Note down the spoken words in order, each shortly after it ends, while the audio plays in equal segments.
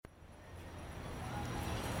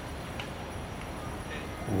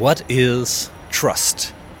What is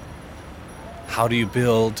trust? How do you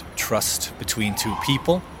build trust between two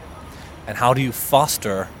people? And how do you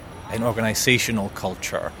foster an organizational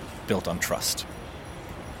culture built on trust?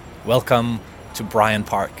 Welcome to Bryant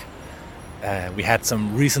Park. We had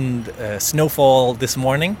some recent snowfall this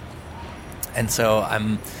morning, and so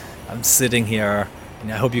I'm sitting here,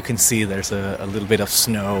 and I hope you can see there's a little bit of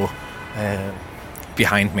snow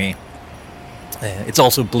behind me. It's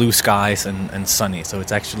also blue skies and sunny, so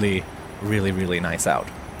it's actually really, really nice out.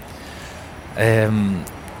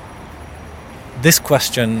 This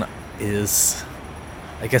question is,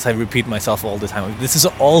 I guess I repeat myself all the time. This is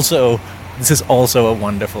also a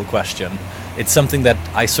wonderful question. It's something that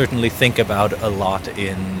I certainly think about a lot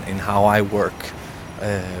in how I work,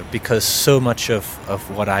 because so much of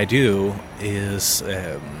what I do is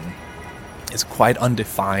quite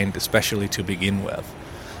undefined, especially to begin with.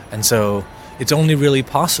 And so it's only really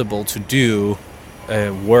possible to do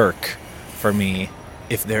work for me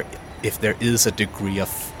if there is a degree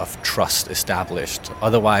of trust established.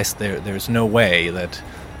 Otherwise, there's no way that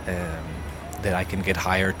I can get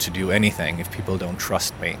hired to do anything if people don't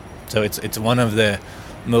trust me. So it's one of the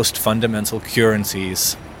most fundamental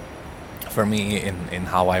currencies for me in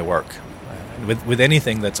how I work. With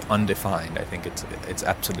anything that's undefined, I think it's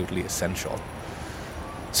absolutely essential.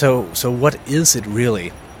 So what is it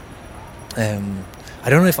really? I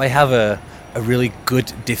don't know if I have a really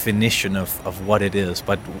good definition of what it is,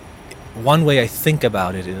 but one way I think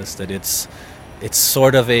about it is that it's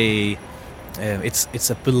sort of it's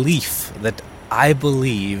a belief that I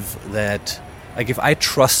believe that, like, if I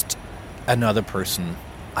trust another person,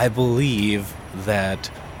 I believe that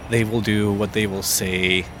they will do what they will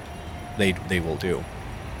say they will do.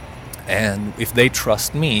 And if they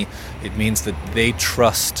trust me, it means that they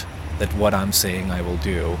trust that what I'm saying I will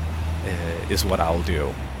do is what I'll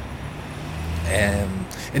do. And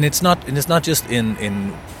it's not just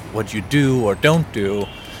in what you do or don't do.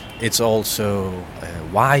 It's also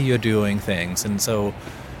why you're doing things. And so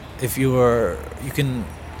if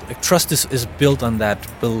trust is built on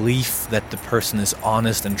that belief that the person is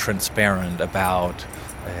honest and transparent about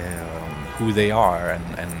who they are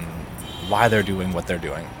and why they're doing what they're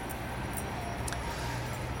doing.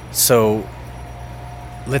 So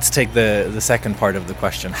let's take the second part of the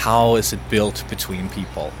question. How is it built between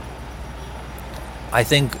people? I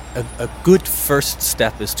think a good first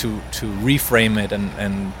step is to reframe it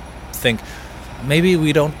and think maybe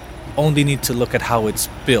we don't only need to look at how it's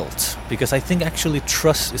built, because I think actually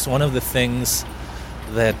trust is one of the things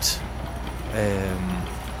that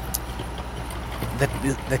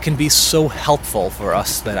that can be so helpful for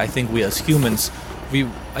us, that I think we as humans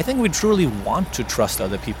we truly want to trust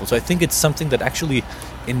other people. So I think it's something that actually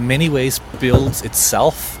in many ways builds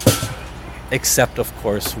itself, except of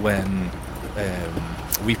course when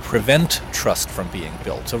we prevent trust from being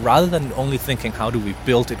built. So rather than only thinking how do we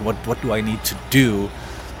build it, what do I need to do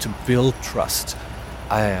to build trust,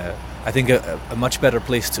 I think a much better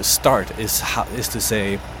place to start is to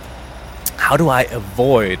say, how do I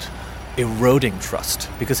avoid eroding trust?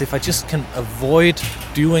 Because if I just can avoid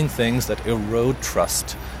doing things that erode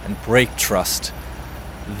trust and break trust,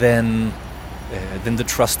 then the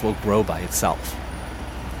trust will grow by itself.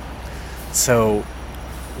 So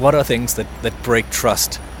what are things that break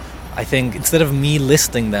trust? I think instead of me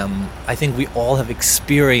listing them, I think we all have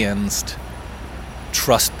experienced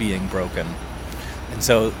trust being broken. And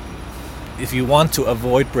so if you want to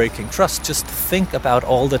avoid breaking trust, just think about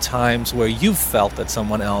all the times where you felt that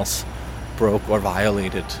someone else broke or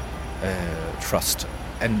violated trust,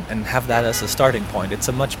 and have that as a starting point. It's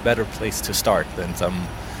a much better place to start than some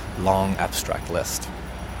long abstract list.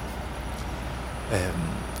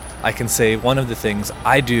 I can say one of the things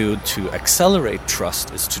I do to accelerate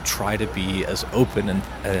trust is to try to be as open and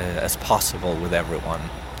as possible with everyone.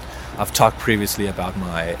 I've talked previously about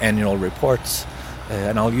my annual reports,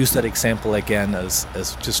 and I'll use that example again as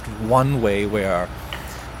just one way where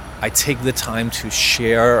I take the time to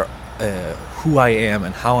share who I am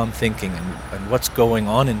and how I'm thinking and what's going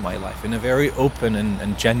on in my life in a very open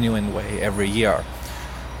and genuine way every year.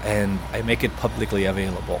 And I make it publicly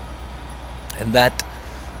available. And that,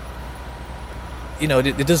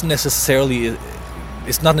 it doesn't necessarily,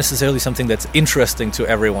 it's not necessarily something that's interesting to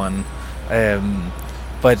everyone,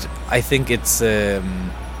 but I think it's, but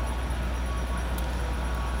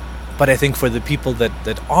I think for the people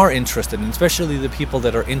that are interested, and especially the people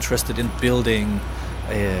that are interested in building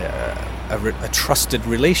a trusted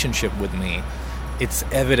relationship with me, it's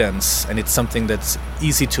evidence, and it's something that's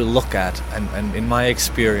easy to look at, and in my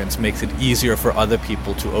experience makes it easier for other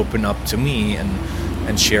people to open up to me and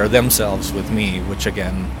and share themselves with me, which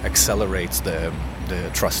again accelerates the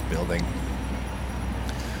trust building.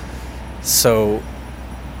 So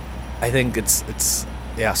I think it's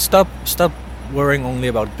stop worrying only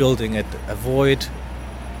about building it, avoid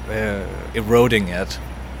eroding it,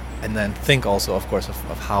 and then think also, of course,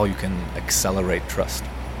 of how you can accelerate trust.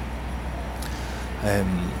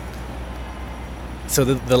 So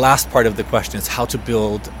the last part of the question is how to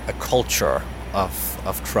build a culture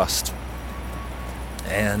of trust.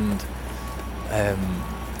 And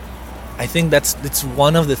I think it's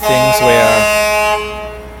one of the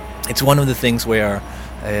things where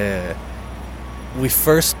we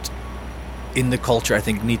first in the culture, I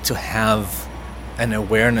think, need to have an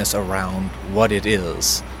awareness around what it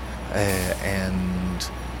is, and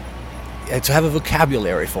to have a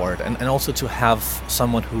vocabulary for it, and also to have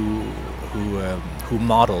someone who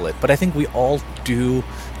model it. But I think we all do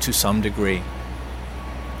to some degree.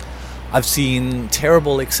 I've seen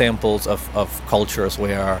terrible examples of cultures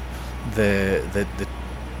where the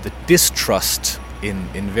distrust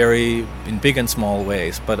in big and small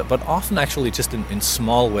ways, but often actually just in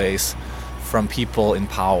small ways from people in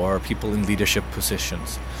power, people in leadership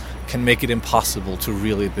positions, can make it impossible to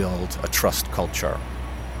really build a trust culture.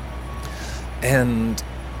 And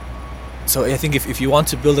so I think if you want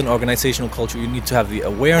to build an organizational culture, you need to have the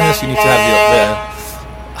awareness, you need to have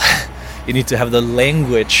you need to have the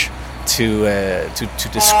language to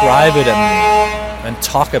describe it and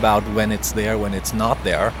talk about when it's there, when it's not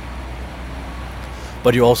there.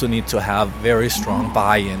 But you also need to have very strong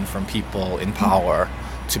buy-in from people in power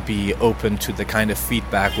to be open to the kind of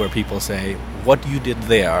feedback where people say, what you did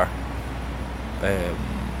there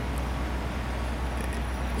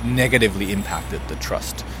negatively impacted the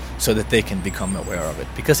trust, so that they can become aware of it.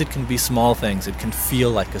 Because it can be small things, it can feel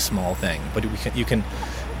like a small thing, but you can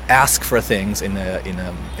ask for things in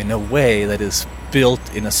a way that is built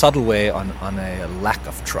in a subtle way on a lack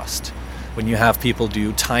of trust. When you have people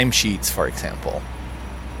do timesheets, for example,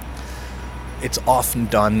 it's often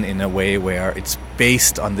done in a way where it's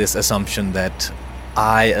based on this assumption that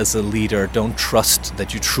I, as a leader, don't trust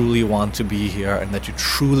that you truly want to be here and that you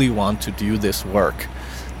truly want to do this work.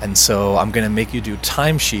 And so I'm going to make you do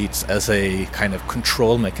timesheets as a kind of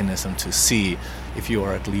control mechanism to see if you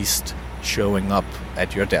are at least showing up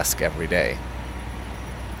at your desk every day.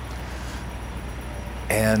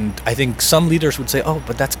 And I think some leaders would say, oh,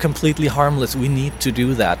 but that's completely harmless. We need to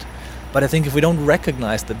do that. But I think if we don't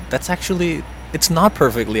recognize that it's not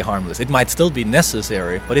perfectly harmless. It might still be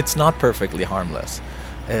necessary, but it's not perfectly harmless,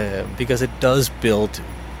 because it does build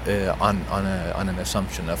on an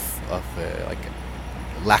assumption of like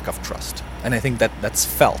lack of trust. And I think that's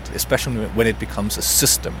felt, especially when it becomes a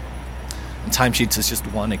system. And timesheets is just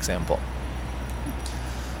one example.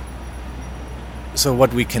 So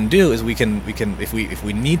what we can do is we can if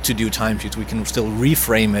we need to do timesheets, we can still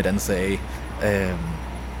reframe it and say,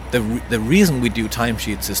 the reason we do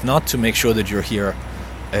timesheets is not to make sure that you're here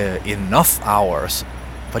enough hours,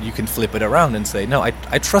 but you can flip it around and say, no,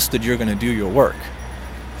 I trust that you're going to do your work.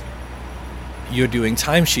 You're doing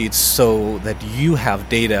timesheets so that you have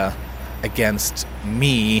data against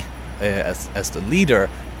me as the leader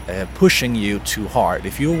pushing you too hard.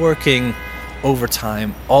 If you're working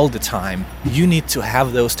overtime all the time, you need to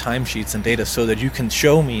have those timesheets and data so that you can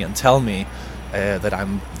show me and tell me that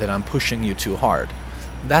I'm pushing you too hard.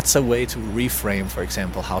 That's a way to reframe, for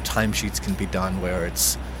example, how timesheets can be done, where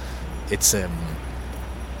it's a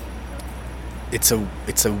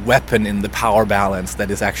weapon in the power balance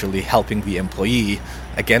that is actually helping the employee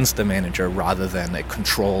against the manager, rather than a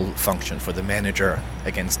control function for the manager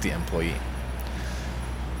against the employee.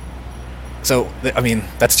 So, I mean,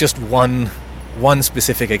 that's just one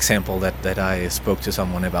specific example that I spoke to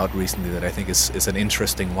someone about recently that I think is an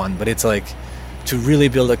interesting one. But it's like, to really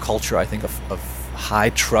build a culture, I think, of high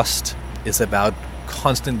trust is about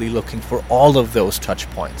constantly looking for all of those touch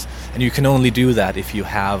points. And you can only do that if you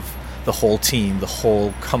have the whole team, the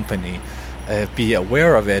whole company be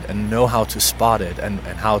aware of it and know how to spot it and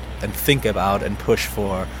think about and push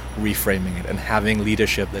for reframing it, and having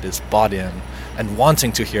leadership that is bought in and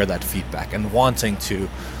wanting to hear that feedback and wanting to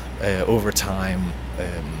over time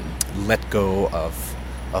let go of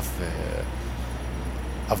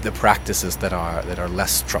the practices that are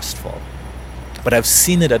less trustful. But I've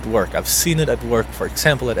seen it at work. I've seen it at work, for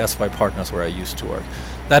example, at SY Partners, where I used to work.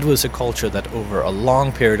 That was a culture that over a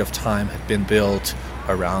long period of time had been built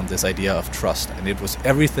around this idea of trust. And it was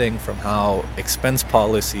everything from how expense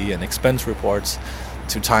policy and expense reports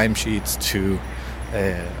to timesheets to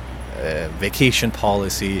vacation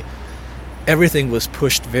policy. Everything was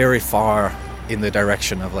pushed very far in the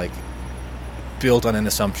direction of like, built on an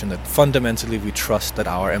assumption that fundamentally we trust that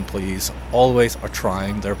our employees always are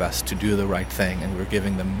trying their best to do the right thing, and we're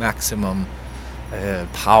giving them maximum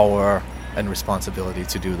power and responsibility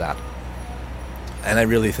to do that. And I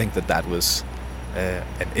really think that was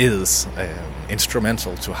and is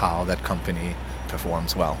instrumental to how that company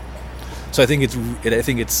performs well. So I think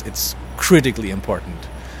it's critically important.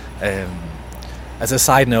 As a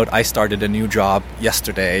side note, I started a new job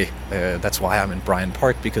yesterday. That's why I'm in Bryant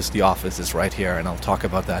Park, because the office is right here, and I'll talk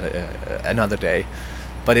about that another day.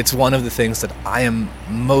 But it's one of the things that I am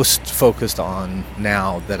most focused on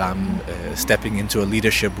now that I'm stepping into a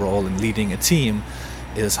leadership role and leading a team,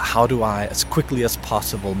 is how do I, as quickly as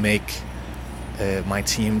possible, make my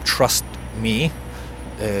team trust me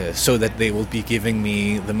so that they will be giving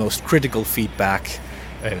me the most critical feedback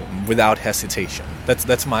without hesitation.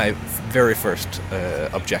 That's my very first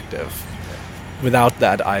objective. Without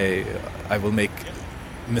that, I will make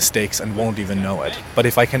mistakes and won't even know it. But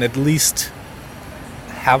if I can at least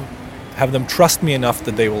have them trust me enough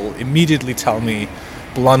that they will immediately tell me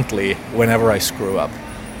bluntly whenever I screw up,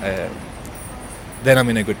 then I'm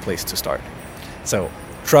in a good place to start. So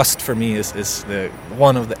trust for me is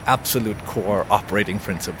one of the absolute core operating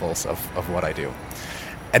principles of what I do.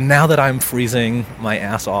 And now that I'm freezing my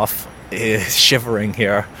ass off, shivering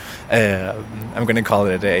here, I'm going to call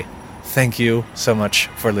it a day. Thank you so much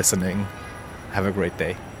for listening. Have a great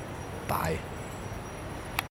day. Bye.